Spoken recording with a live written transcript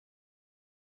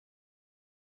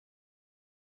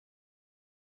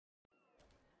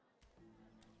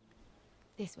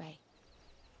This way.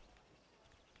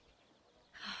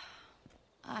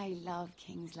 I love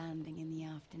King's Landing in the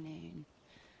afternoon.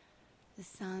 The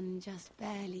sun just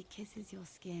barely kisses your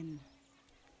skin.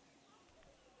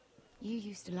 You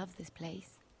used to love this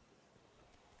place.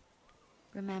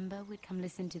 Remember, we'd come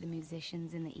listen to the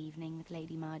musicians in the evening with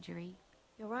Lady Marjorie?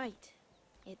 You're right.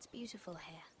 It's beautiful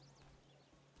here.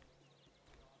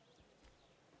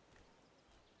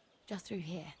 Just through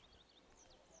here.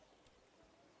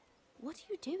 What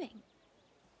are you doing?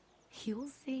 You'll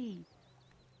see.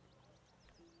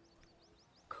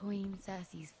 Queen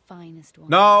Cersei's finest one.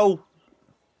 No!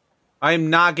 I am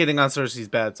not getting on Cersei's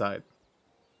bad side.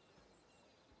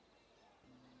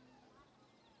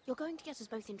 You're going to get us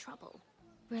both in trouble.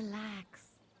 Relax.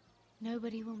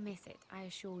 Nobody will miss it, I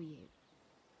assure you.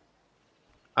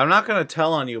 I'm not gonna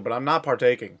tell on you, but I'm not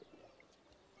partaking.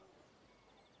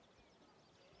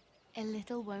 A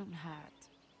little won't hurt.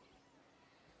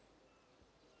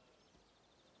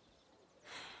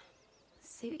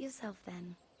 Suit yourself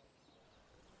then.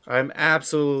 I'm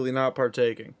absolutely not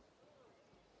partaking.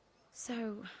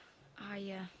 So,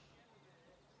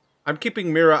 I'm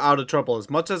keeping Mira out of trouble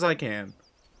as much as I can.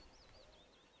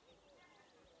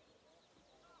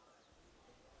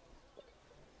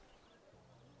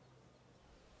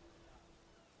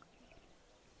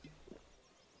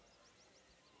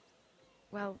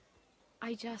 well,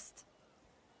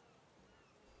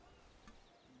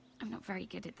 I'm not very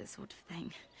good at this sort of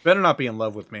thing. Better not be in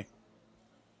love with me.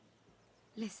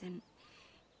 Listen,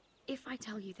 if I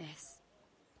tell you this,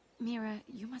 Mira,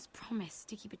 you must promise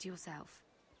to keep it to yourself.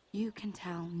 You can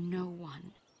tell no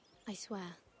one. I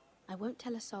swear, I won't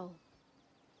tell a soul.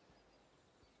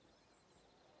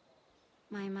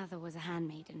 My mother was a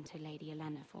handmaiden to Lady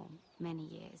Olenna for many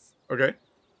years. Okay.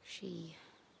 She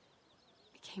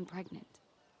became pregnant.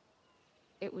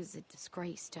 It was a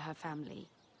disgrace to her family.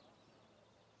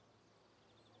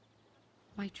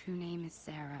 My true name is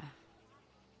Sarah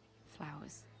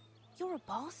Flowers. You're a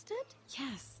bastard?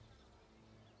 Yes.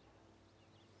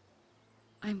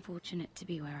 I'm fortunate to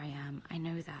be where I am, I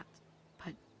know that.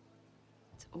 But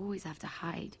to always have to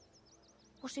hide.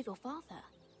 What of your father?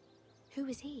 Who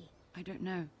is he? I don't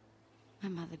know. My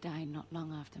mother died not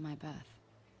long after my birth.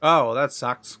 Oh, well, that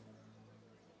sucks.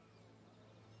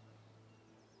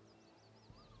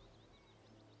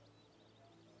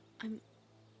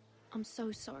 I'm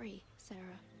so sorry, Sarah.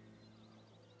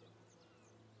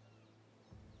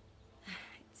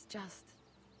 It's just...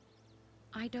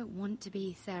 I don't want to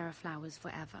be Sarah Flowers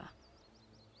forever.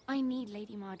 I need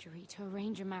Lady Marjorie to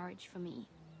arrange a marriage for me.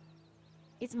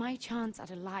 It's my chance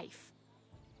at a life.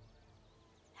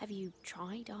 Have you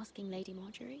tried asking Lady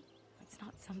Marjorie? It's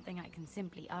not something I can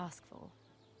simply ask for.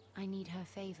 I need her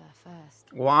favor first.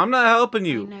 Well, I'm not helping I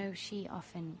you. know she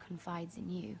often confides in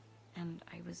you, and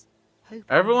I was hoping...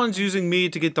 Everyone's using me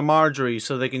to get to Marjorie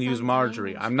so they can use someday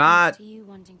Marjorie. when I'm she not... comes to you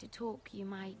wanting to talk, you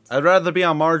might... I'd rather be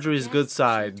on Marjorie's suggest good she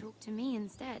side. talk to me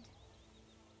instead.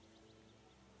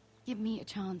 Give me a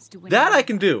chance to win. That her I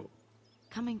can over. do.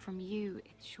 Coming from you,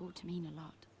 it's sure to mean a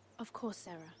lot. Of course,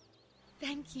 Sarah.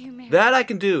 Thank you, Mary. That I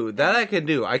can do. That I can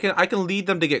do. I can lead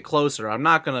them to get closer. I'm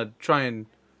not gonna try and...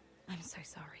 I'm so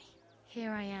sorry.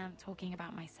 Here I am talking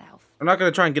about myself. I'm not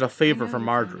gonna try and get a I favor know from your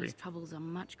Marjorie. family's troubles are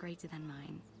much greater than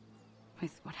mine.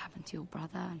 With what happened to your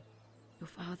brother and your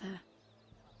father.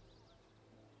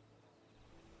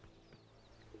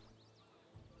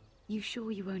 You sure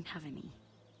you won't have any?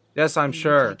 Yes, I'm You look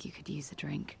sure. like you could use a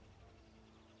drink.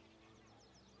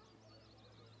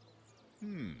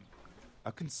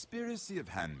 A conspiracy of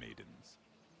handmaidens.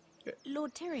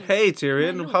 Lord Tyrion. Hey, my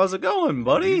Tyrion. lord. How's it going,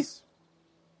 buddy? Please?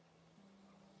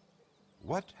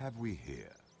 What have we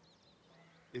here?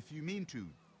 If you mean to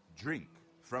drink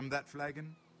from that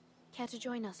flagon, Care to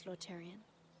join us, Lord Tyrion?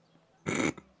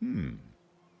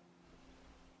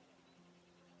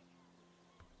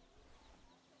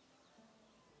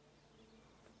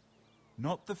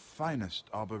 not the finest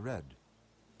arbor red,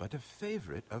 but a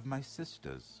favorite of my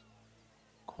sister's.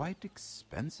 Quite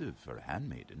expensive for a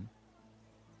handmaiden.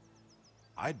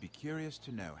 I'd be curious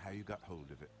to know how you got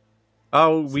hold of it.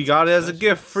 Oh, we Since got it as a Cersei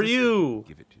gift for insisted you.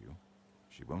 Give it to you.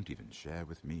 She won't even share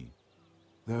with me.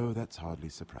 Though that's hardly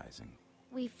surprising.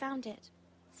 We found it.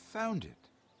 Found it.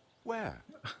 Where?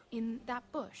 In that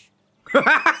bush. Lord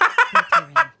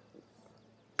Tyrion.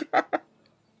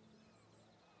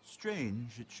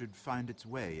 Strange it should find its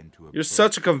way into a You're book.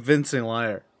 such a convincing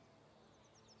liar.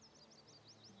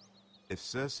 If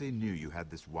Cersei knew you had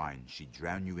this wine, she'd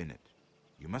drown you in it.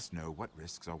 You must know what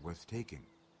risks are worth taking,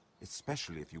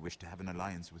 especially if you wish to have an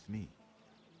alliance with me.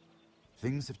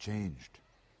 Things have changed.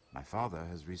 My father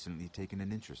has recently taken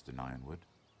an interest in Ironwood.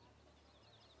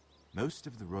 Most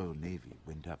of the Royal Navy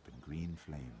went up in green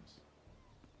flames.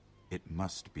 It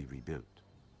must be rebuilt.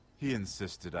 He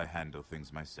insisted I handle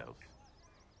things myself.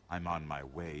 I'm on my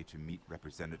way to meet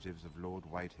representatives of Lord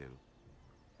Whitehill.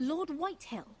 Lord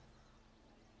Whitehill?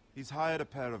 He's hired a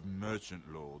pair of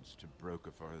merchant lords to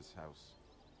broker for his house.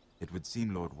 It would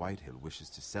seem Lord Whitehill wishes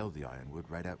to sell the ironwood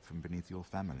right out from beneath your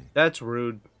family. That's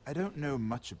rude. I don't know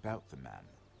much about the man,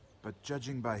 but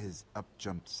judging by his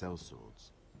up-jumped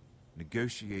sellswords,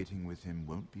 negotiating with him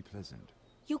won't be pleasant.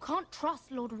 You can't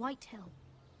trust Lord Whitehill.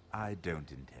 I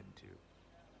don't intend to.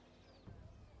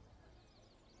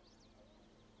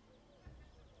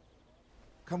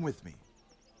 Come with me.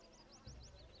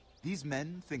 These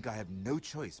men think I have no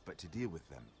choice but to deal with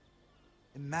them.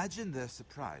 Imagine their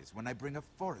surprise when I bring a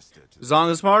forrester to them. As long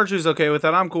as Marjorie's okay with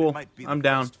that, I'm cool. It might be I'm the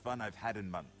down. first fun I've had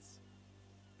in months.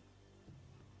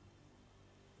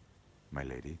 My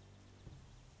lady.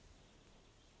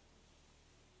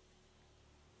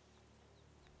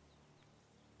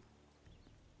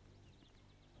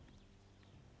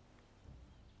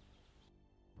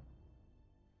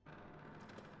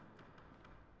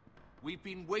 We've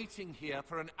been waiting here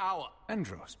for an hour.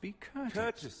 Andros, be courteous.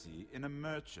 Courtesy in a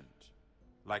merchant.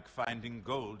 Like finding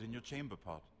gold in your chamber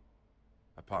pot.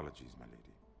 Apologies, my lady.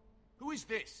 Who is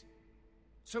this?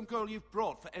 Some girl you've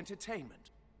brought for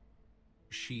entertainment?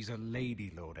 She's a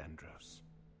lady, Lord Andros.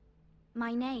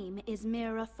 My name is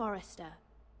Mira Forrester.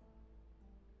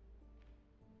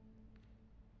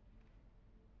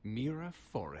 Mira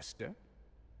Forrester?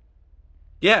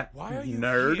 Yeah, Why are you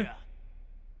nerd. here?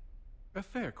 A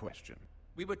fair question.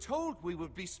 We were told we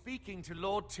would be speaking to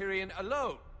Lord Tyrion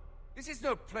alone. This is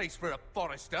no place for a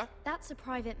forester. That's a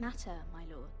private matter, my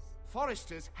lords.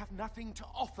 Foresters have nothing to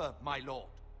offer, my lord.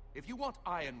 If you want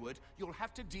ironwood, you'll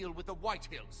have to deal with the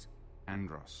Whitehills.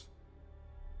 Andros.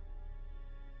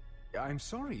 I'm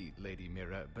sorry, Lady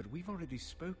Mira, but we've already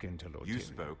spoken to Lord You Tyrion.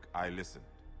 spoke, I listened.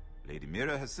 Lady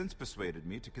Mira has since persuaded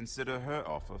me to consider her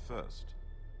offer first.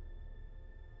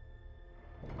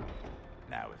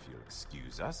 Now, if you'll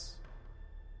excuse us.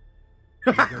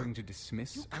 You're going to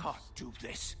dismiss You us? can't do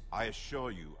this. I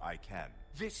assure you I can.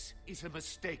 This is a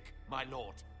mistake, my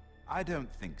lord. I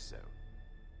don't think so.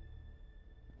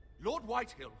 Lord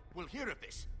Whitehill will hear of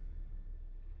this.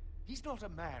 He's not a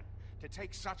man to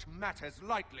take such matters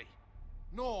lightly.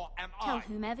 Nor am Tell I.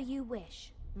 whomever you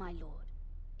wish, my lord.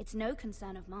 It's no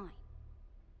concern of mine.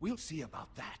 We'll see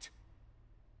about that.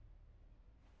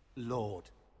 Lord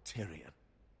Tyrion.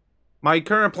 My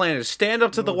current plan is stand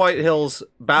up to the White Hills,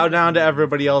 bow down to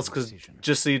everybody else, because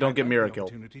just so you don't get Mira killed.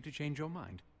 Opportunity to change your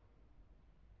mind.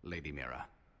 Lady Mira.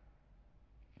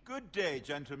 Good day,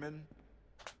 gentlemen.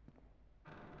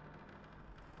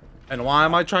 And why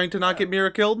am I trying to not get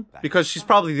Mira killed? Because she's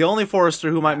probably the only forester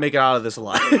who might make it out of this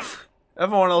alive.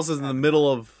 Everyone else is in the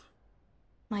middle of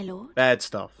My lord? bad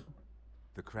stuff.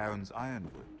 The Crown's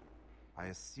ironwood. I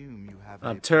assume you have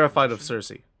I'm a terrified of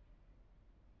proposition? Cersei.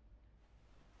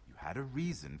 You had a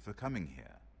reason for coming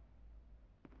here.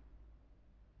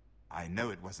 I know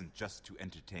it wasn't just to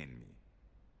entertain me.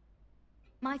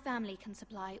 My family can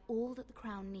supply all that the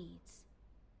crown needs.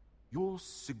 You're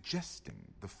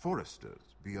suggesting the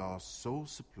foresters be our sole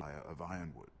supplier of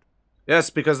ironwood. Yes,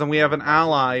 because then we have an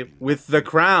ally with the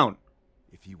crown.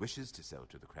 If he wishes to sell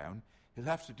to the crown, he'll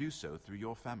have to do so through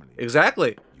your family.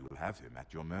 Exactly. You will have him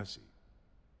at your mercy.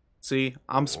 See,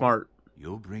 I'm smart.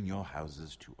 You'll bring your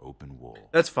houses to open war.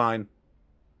 That's fine.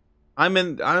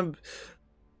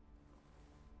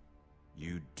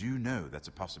 You do know that's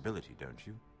a possibility, don't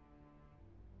you?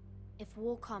 If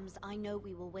war comes, I know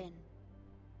we will win.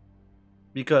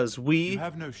 Because You we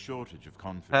have no shortage of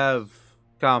confidence. have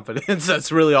confidence.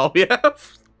 That's really all we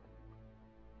have.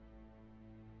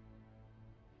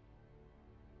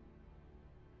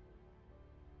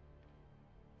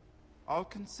 I'll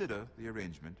consider the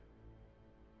arrangement.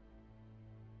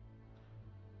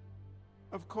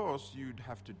 Of course, you'd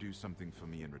have to do something for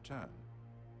me in return.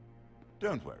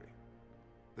 Don't worry.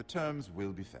 The terms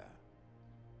will be fair.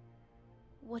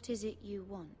 What is it you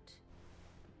want?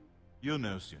 You'll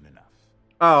know soon enough.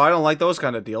 Oh, I don't like those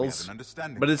kind of We have deals. an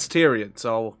understanding. But it's Tyrion,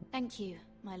 so Thank you,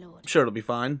 my lord. I'm sure it'll be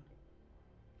fine.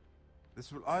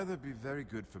 This will either be very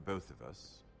good for both of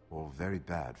us, or very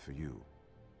bad for you.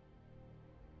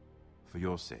 For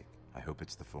your sake, I hope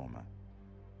it's the former.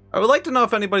 I would like to know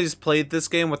if anybody's played this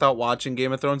game without watching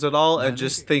Game of Thrones at all and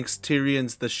just thinks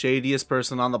Tyrion's the shadiest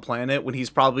person on the planet when he's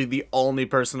probably the only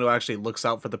person who actually looks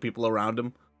out for the people around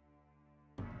him.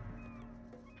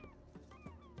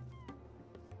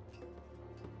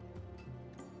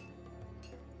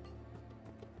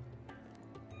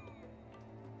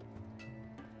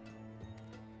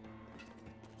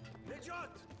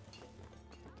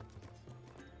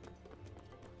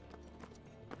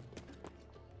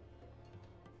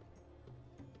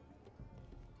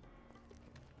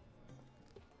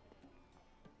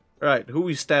 Alright, who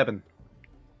we stabbing?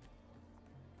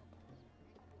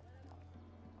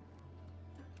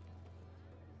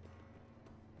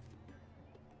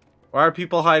 Why are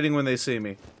people hiding when they see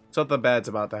me? Something bad's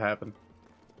about to happen.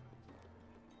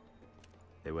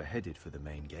 They were headed for the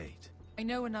main gate. I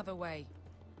know another way.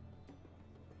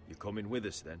 You coming with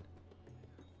us then?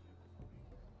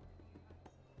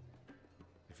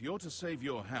 If you're to save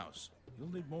your house,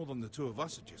 you'll need more than the two of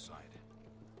us at your side.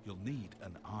 You'll need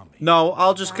an army. No,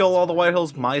 I'll just kill all the White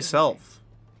Hills myself.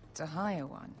 To hire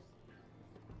one.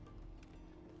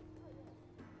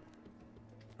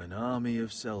 An army of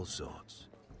sellswords.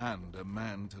 And a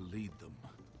man to lead them.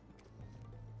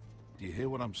 Do you hear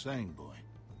what I'm saying, boy?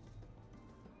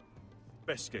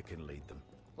 Beska can lead them.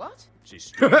 What? She's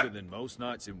stronger than most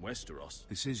knights in Westeros.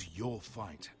 This is your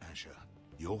fight, Asher.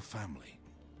 Your family.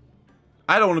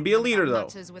 I don't want to be a leader, though.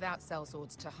 Matters without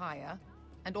sellswords to hire,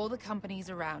 and all the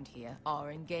companies around here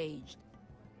are engaged.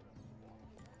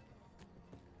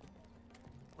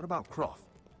 What about Croft?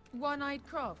 One-eyed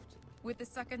Croft, with the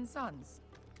second sons.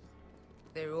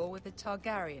 They're all with the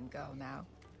Targaryen girl now.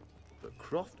 But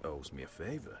Croft owes me a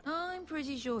favor. I'm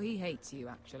pretty sure he hates you,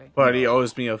 actually. But he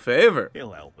owes me a favor.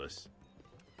 He'll help us.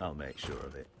 I'll make sure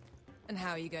of it. And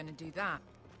how are you going to do that?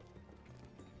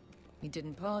 You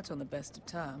didn't part on the best of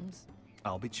terms.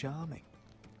 I'll be charming.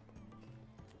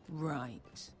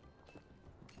 Right.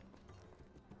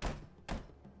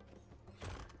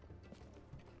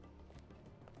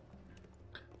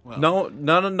 Well,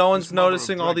 no one's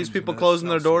noticing all these people closing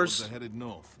their doors. Are headed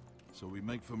north, so we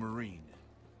make for Marine.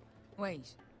 Wait,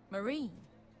 Marine?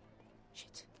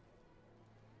 Shit.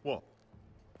 What?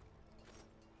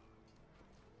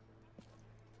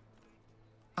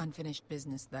 Unfinished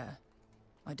business there.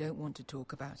 I don't want to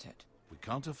talk about it. We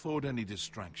can't afford any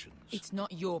distractions. It's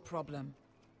not your problem.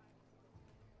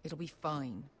 It'll be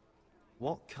fine.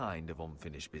 What kind of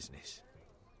unfinished business?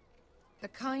 The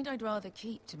kind I'd rather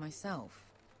keep to myself.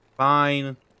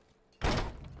 Fine.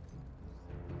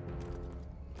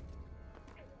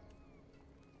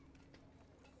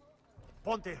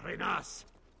 Ponte Renas.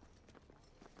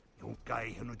 Yung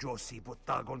kay Hanujosi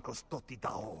Botagon Kostoti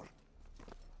Daor.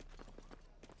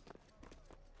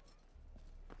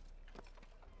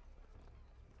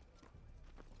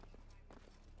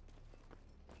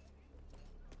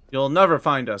 You'll never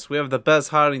find us. We have the best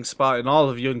hiding spot in all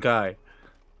of Yunkai.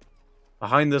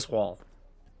 Behind this wall.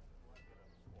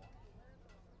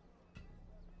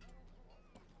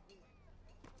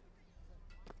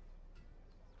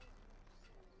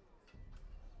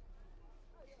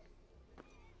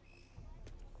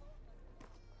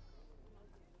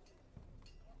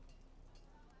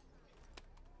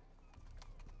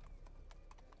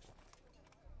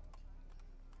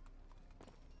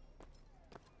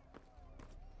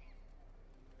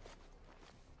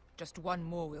 Just one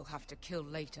more we'll have to kill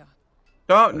later.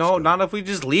 No, not if we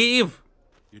just leave.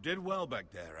 You did well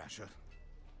back there, Asher.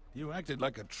 You acted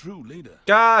like a true leader.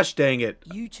 Gosh dang it.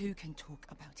 You two can talk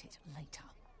about it later.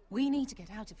 We need to get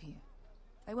out of here.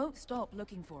 They won't stop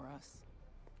looking for us.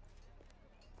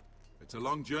 It's a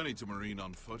long journey to Marine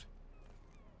on foot.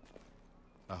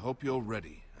 I hope you're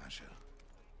ready, Asher.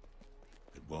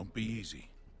 It won't be easy.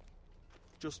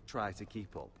 Just try to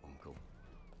keep up, Uncle.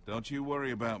 Don't you worry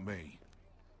about me.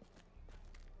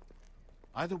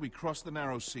 Either we cross the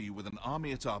narrow sea with an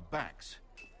army at our backs,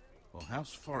 or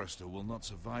House Forrester will not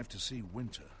survive to see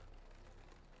winter.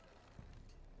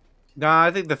 Nah,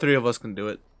 I think the three of us can do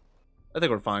it. I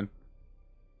think we're fine.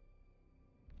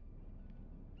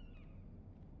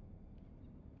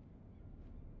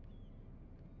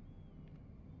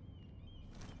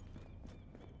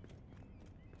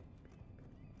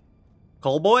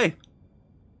 Call boy.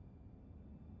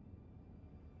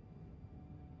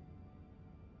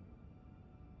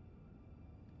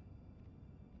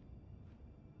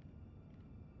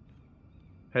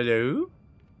 Hello?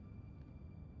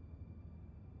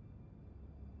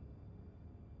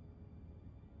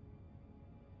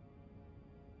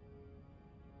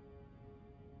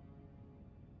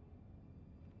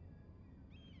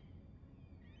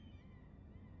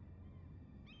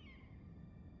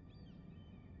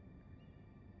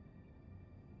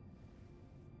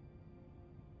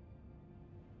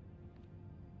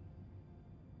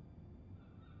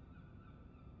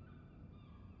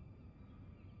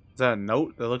 Is that a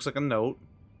note? That looks like a note.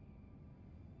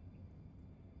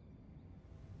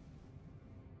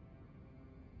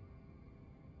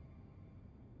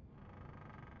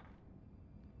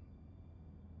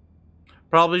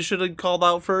 Probably should have called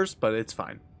out first, but it's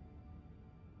fine.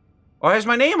 Oh, it has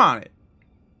my name on it.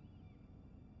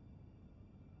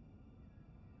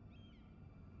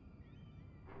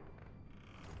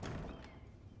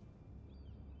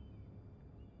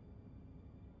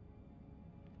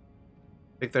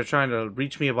 think they're trying to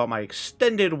reach me about my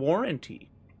extended warranty.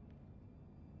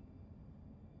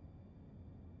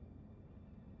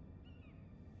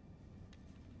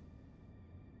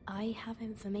 I have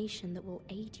information that will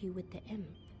aid you with the imp.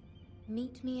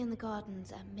 Meet me in the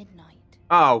gardens at midnight.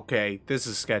 Oh, okay. This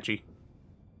is sketchy.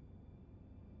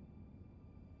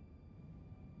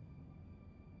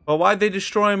 Well, why'd they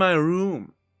destroy my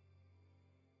room?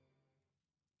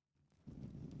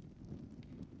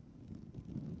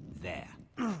 There.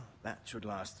 That should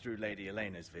last through Lady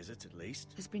Elena's visit, at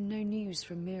least. There's been no news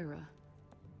from Mira.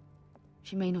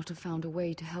 She may not have found a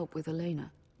way to help with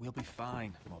Elena. We'll be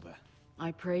fine, Mother.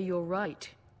 I pray you're right.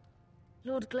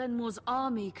 Lord Glenmore's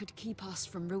army could keep us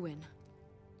from ruin.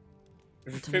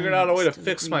 Have you But figured Elena out a way to still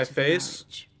fix agreed my to the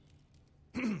face?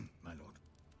 marriage. My lord,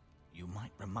 you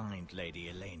might remind Lady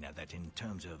Elena that in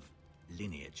terms of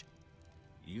lineage,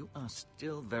 you are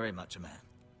still very much a man.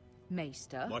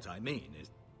 Maester? What I mean is,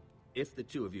 if the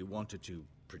two of you wanted to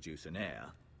produce an heir...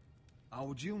 How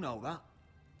would you know that?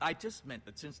 I just meant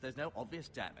that since there's no obvious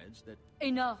damage, that...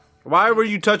 Enough. Why were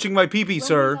you touching my pee-pee, When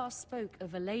sir? we last spoke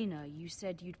of Elena, you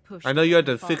said you'd push... I know you had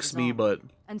to the fix father's me, army, but...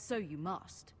 And so you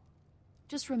must.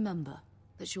 Just remember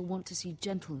that she'll want to see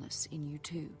gentleness in you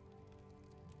too.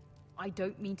 I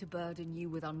don't mean to burden you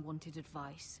with unwanted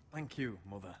advice. Thank you,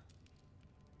 Mother.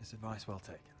 This advice well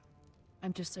taken.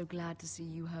 I'm just so glad to see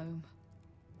you home.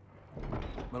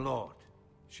 My lord,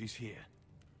 she's here.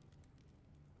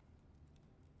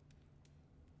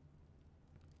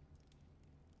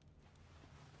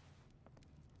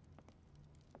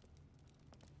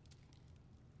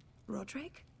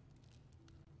 Roderick?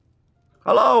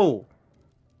 Hello!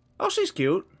 Oh, she's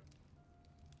cute.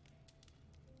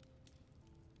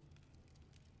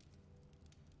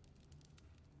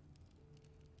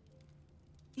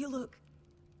 You look...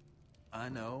 I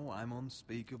know, I'm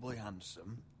unspeakably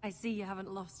handsome. I see you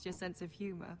haven't lost your sense of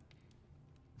humor.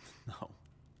 No,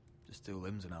 just two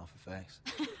limbs and half a face.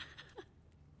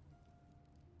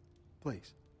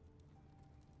 Please.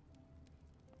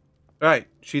 Right,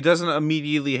 she doesn't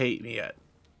immediately hate me yet.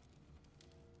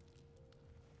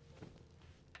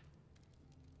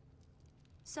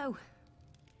 So,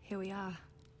 here we are.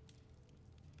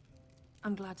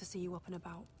 I'm glad to see you up and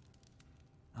about.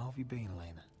 How have you been,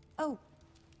 Elena? Oh,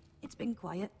 it's been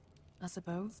quiet, I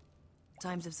suppose.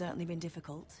 Times have certainly been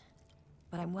difficult,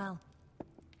 but I'm well.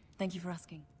 Thank you for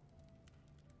asking.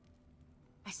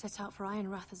 I set out for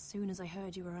Ironrath as soon as I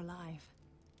heard you were alive.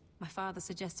 My father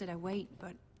suggested I wait,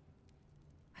 but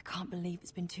I can't believe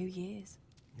it's been 2 years.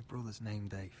 Your brother's name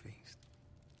day feast.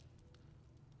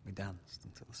 We danced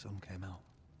until the sun came out.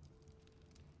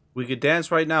 We could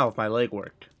dance right now if my leg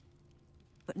worked.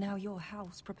 But now your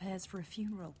house prepares for a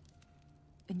funeral.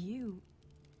 And you...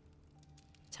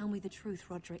 Tell me the truth,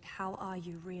 Roderick. How are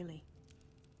you, really?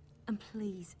 And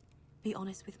please, be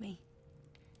honest with me.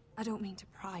 I don't mean to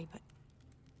pry, but...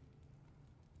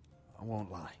 I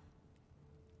won't lie.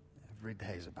 Every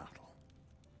day's a battle.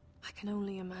 I can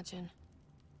only imagine.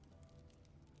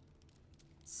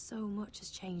 So much has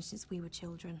changed since we were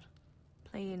children.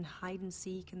 Playing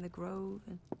hide-and-seek in the grove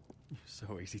and... You're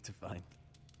so easy to find.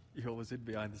 You always hid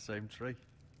behind the same tree.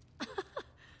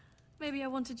 Maybe I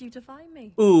wanted you to find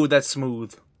me. Ooh, that's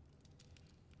smooth.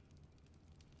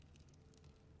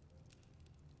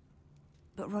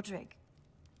 But Roderick...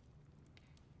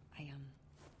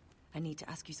 I need to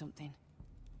ask you something.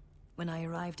 When I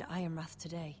arrived at Ironrath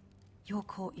today, your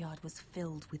courtyard was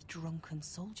filled with drunken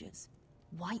soldiers.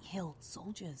 White Hill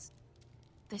soldiers.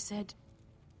 They said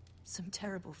some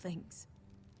terrible things.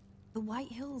 The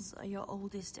White Hills are your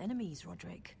oldest enemies,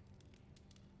 Roderick.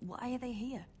 Why are they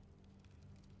here?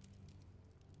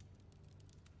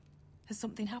 Has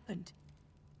something happened?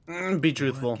 Be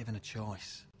truthful. You weren't given a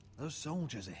choice. Those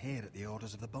soldiers are here at the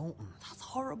orders of the Boltons. That's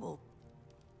horrible.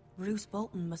 Roose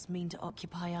Bolton must mean to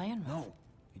occupy Ironrath. No,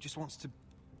 he just wants to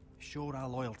assure our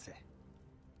loyalty.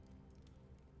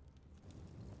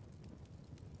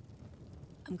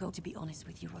 I'm going to be honest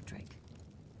with you, Roderick.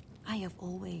 I have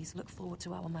always looked forward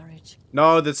to our marriage.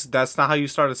 No, that's not how you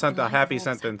start a Like happy what's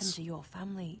happened sentence. to your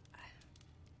family.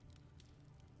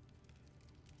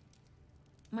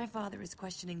 My father is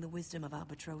questioning the wisdom of our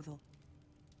betrothal.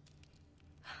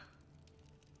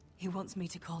 He wants me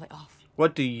to call it off.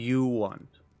 What do you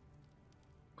want?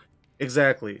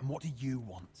 Exactly. And what do you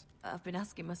want? I've been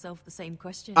asking myself the same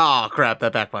question. Ah, crap, that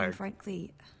And backfired.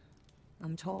 frankly,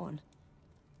 I'm torn.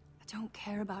 I don't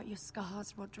care about your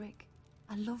scars, Roderick.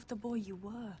 I love the boy you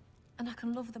were, and I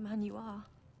can love the man you are.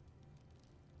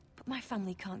 But my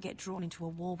family can't get drawn into a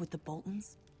war with the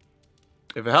Boltons.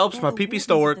 If it helps, They're my the pee-pee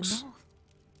still wardens of the works. North.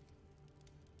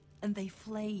 And they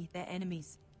flay their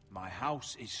enemies. My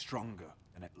house is stronger.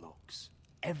 than it looks.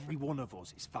 Every one of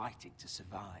us is fighting to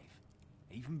survive,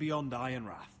 even beyond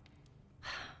Ironrath.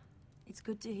 It's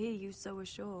good to hear you so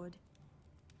assured.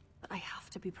 But I have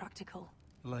to be practical.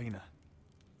 Elena.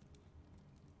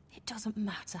 It doesn't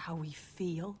matter how we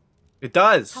feel. It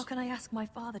does. How can I ask my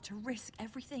father to risk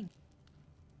everything?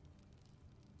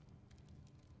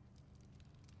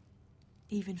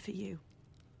 Even for you.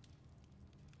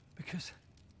 Because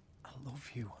I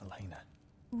love you, Elena.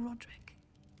 Roderick,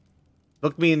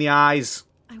 Look me in the eyes.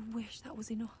 I wish that was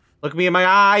enough. Look me in my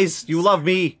eyes. You love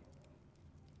me.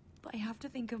 But I have to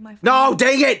think of my No, family.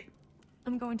 dang it!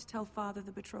 I'm going to tell father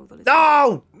the betrothal is...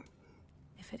 No!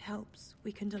 If it helps,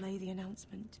 we can delay the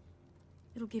announcement.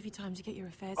 It'll give you time to get your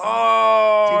affairs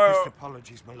Deepest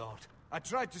apologies, my lord. I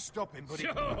tried to stop him, but he...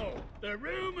 So, the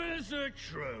rumors are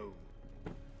true.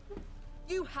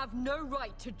 You have no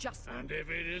right to just... And if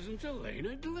it isn't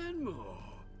Elena Glenmore?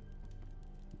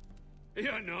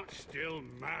 You're not still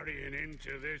marrying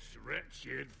into this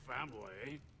wretched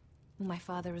family? My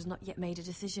father has not yet made a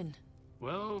decision.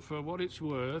 Well, for what it's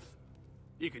worth,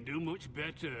 you can do much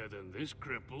better than this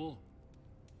cripple.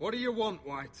 What do you want,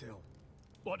 Whitehill?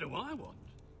 What do I want?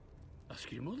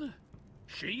 Ask your mother.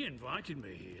 She invited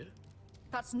me here.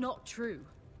 That's not true.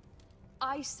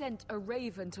 I sent a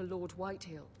raven to Lord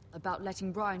Whitehill about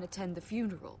letting Brian attend the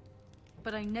funeral.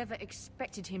 But I never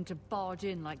expected him to barge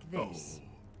in like this. Oh,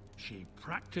 she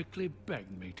practically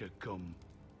begged me to come.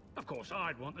 Of course,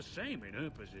 I'd want the same in her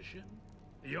position.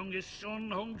 The youngest son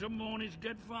home to mourn his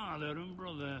dead father and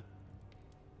brother.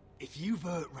 If you've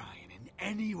hurt Ryan in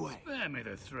any way... Spare me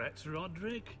the threats,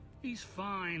 Roderick. He's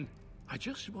fine. I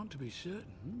just want to be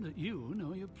certain that you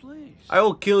know your place. I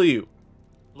will kill you.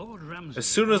 Lord Ramsay, as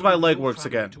soon as my leg works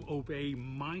family again. To obey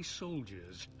my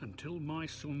soldiers until my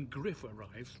son Griff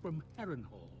arrives from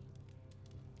Harrenhal.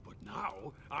 But now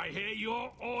I hear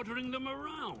you're ordering them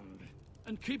around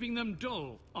and keeping them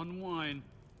dull on wine.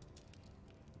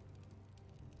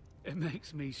 It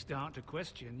makes me start to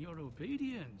question your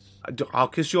obedience. I'll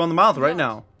kiss you on the mouth right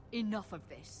now. Enough of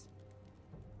this.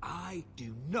 I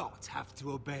do not have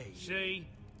to obey. See?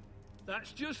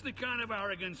 That's just the kind of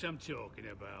arrogance I'm talking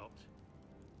about.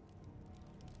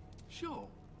 So,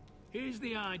 here's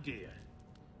the idea.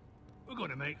 We're going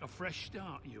to make a fresh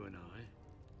start, you and I.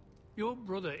 Your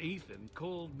brother Ethan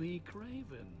called me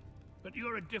Craven, but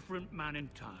you're a different man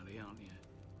entirely, aren't you?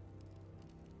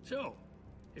 So,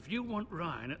 if you want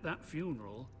Ryan at that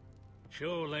funeral,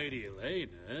 show Lady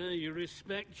Elena you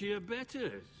respect your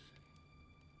betters.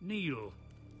 Kneel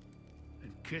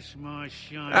and kiss my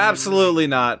shiny... Absolutely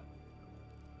not.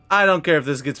 I don't care if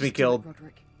this gets me killed.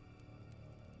 Roderick.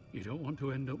 You don't want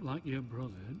to end up like your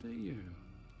brother, do you?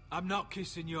 I'm not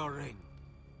kissing your ring.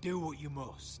 Do what you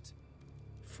must.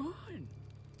 Fine.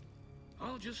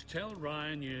 I'll just tell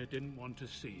Ryan you didn't want to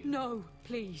see him. No,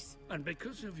 please. And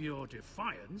because of your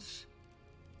defiance,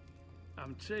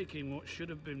 I'm taking what should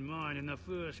have been mine in the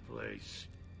first place.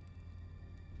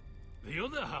 The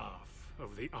other half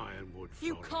of the Ironwood Forest.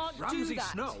 You can't Ramsay do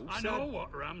that. Snow I said... know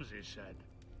what Ramsay said.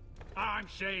 I'm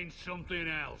saying something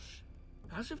else.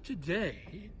 As of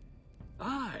today,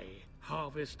 I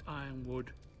harvest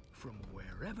ironwood from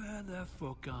wherever the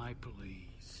fuck I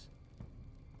please.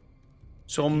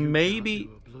 So maybe... You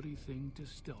can't do a bloody thing to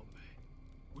stop me.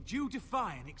 Would you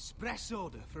defy an express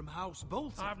order from House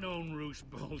Bolton? I've known Roose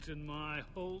Bolton my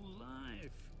whole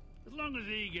life. As long as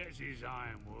he gets his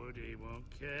ironwood, he won't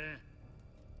care.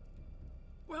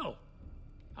 Well,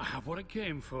 I have what I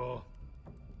came for.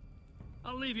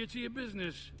 I'll leave you to your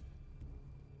business.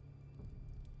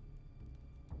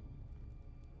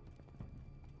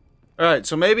 Alright,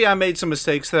 so maybe I made some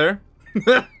mistakes there.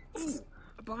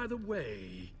 By the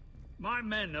way, my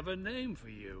men have a name for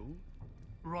you.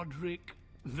 Roderick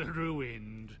the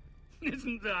Ruined.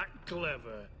 Isn't that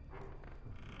clever?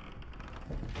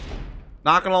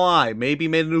 Not gonna lie, maybe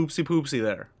made an oopsie poopsie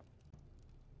there.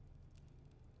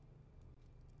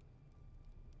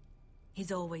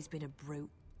 He's always been a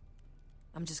brute.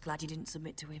 I'm just glad you didn't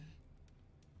submit to him.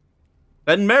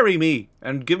 Then marry me,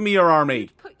 and give me your army.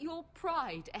 Put your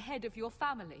pride ahead of your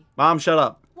family. Mom, shut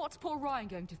up. What's poor Ryan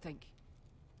going to think?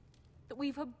 That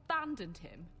we've abandoned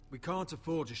him? We can't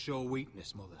afford to show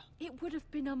weakness, Mother. It would have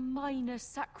been a minor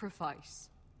sacrifice.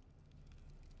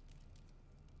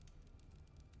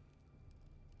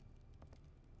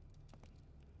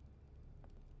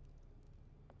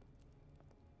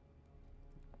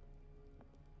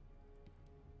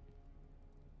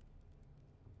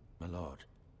 My lord,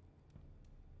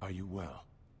 are you well?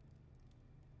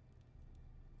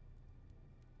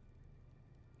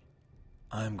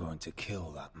 I'm going to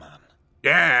kill that man.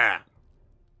 Yeah!